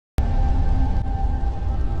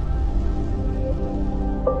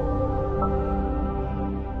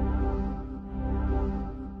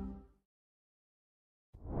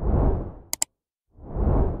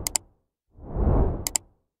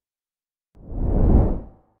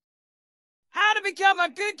become a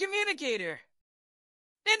good communicator.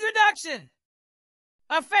 Introduction.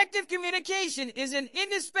 Effective communication is an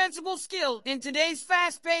indispensable skill in today's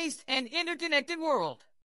fast-paced and interconnected world.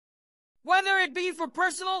 Whether it be for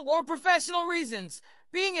personal or professional reasons,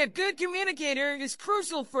 being a good communicator is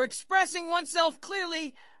crucial for expressing oneself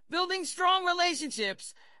clearly, building strong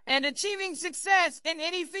relationships, and achieving success in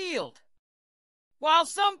any field. While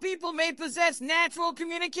some people may possess natural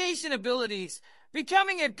communication abilities,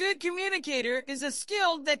 becoming a good communicator is a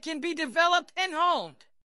skill that can be developed and honed.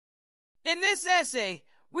 In this essay,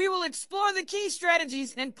 we will explore the key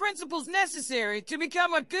strategies and principles necessary to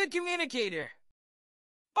become a good communicator.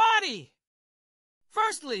 Body.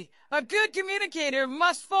 Firstly, a good communicator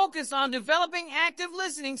must focus on developing active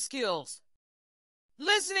listening skills.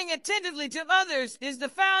 Listening attentively to others is the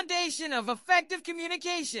foundation of effective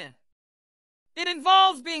communication. It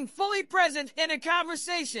involves being fully present in a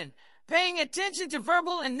conversation, paying attention to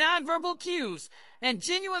verbal and nonverbal cues, and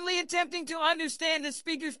genuinely attempting to understand the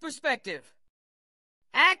speaker's perspective.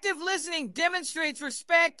 Active listening demonstrates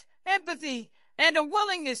respect, empathy, and a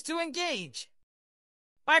willingness to engage.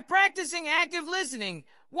 By practicing active listening,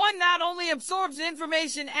 one not only absorbs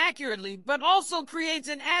information accurately, but also creates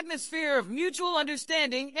an atmosphere of mutual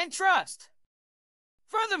understanding and trust.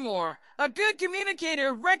 Furthermore, a good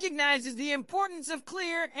communicator recognizes the importance of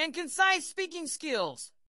clear and concise speaking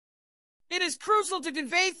skills. It is crucial to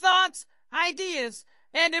convey thoughts, ideas,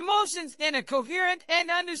 and emotions in a coherent and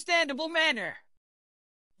understandable manner.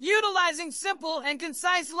 Utilizing simple and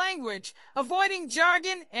concise language, avoiding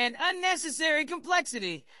jargon and unnecessary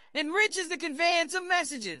complexity, enriches the conveyance of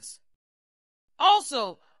messages.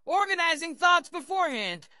 Also, organizing thoughts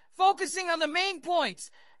beforehand, focusing on the main points,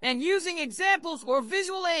 and using examples or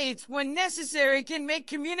visual aids when necessary can make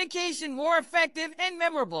communication more effective and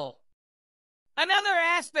memorable. Another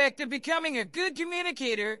aspect of becoming a good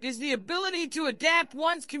communicator is the ability to adapt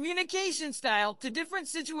one's communication style to different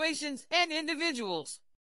situations and individuals.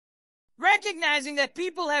 Recognizing that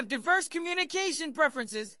people have diverse communication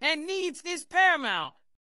preferences and needs is paramount.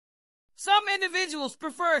 Some individuals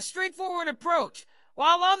prefer a straightforward approach,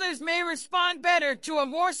 while others may respond better to a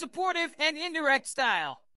more supportive and indirect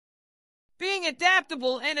style. Being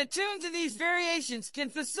adaptable and attuned to these variations can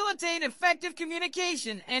facilitate effective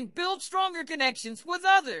communication and build stronger connections with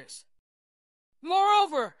others.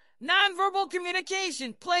 Moreover, nonverbal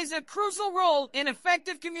communication plays a crucial role in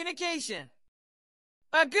effective communication.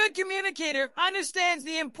 A good communicator understands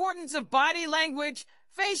the importance of body language,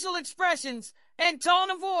 facial expressions, and tone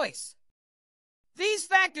of voice. These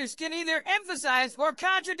factors can either emphasize or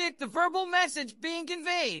contradict the verbal message being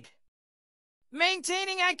conveyed.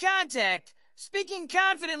 Maintaining eye contact, speaking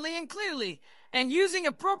confidently and clearly, and using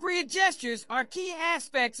appropriate gestures are key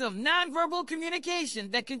aspects of nonverbal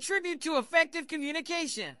communication that contribute to effective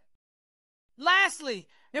communication. Lastly,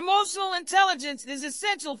 emotional intelligence is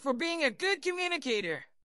essential for being a good communicator.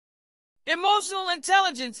 Emotional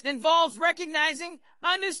intelligence involves recognizing,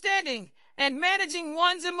 understanding, and managing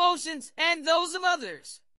one's emotions and those of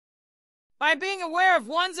others. By being aware of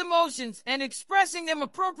one's emotions and expressing them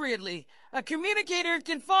appropriately, a communicator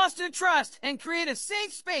can foster trust and create a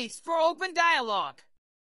safe space for open dialogue.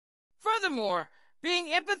 Furthermore, being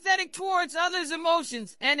empathetic towards others'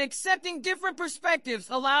 emotions and accepting different perspectives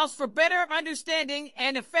allows for better understanding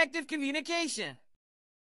and effective communication.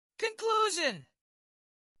 Conclusion.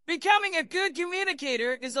 Becoming a good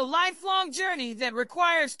communicator is a lifelong journey that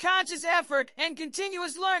requires conscious effort and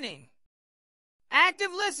continuous learning.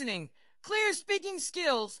 Active listening, clear speaking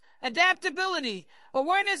skills, adaptability,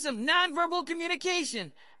 awareness of nonverbal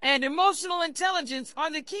communication, and emotional intelligence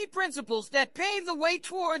are the key principles that pave the way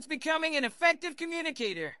towards becoming an effective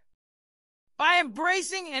communicator. By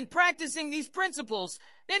embracing and practicing these principles,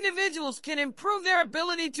 individuals can improve their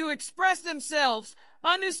ability to express themselves,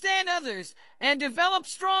 understand others, and develop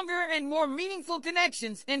stronger and more meaningful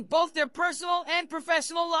connections in both their personal and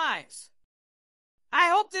professional lives. I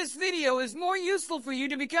hope this video is more useful for you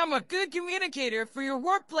to become a good communicator for your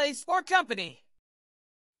workplace or company.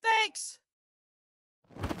 Thanks!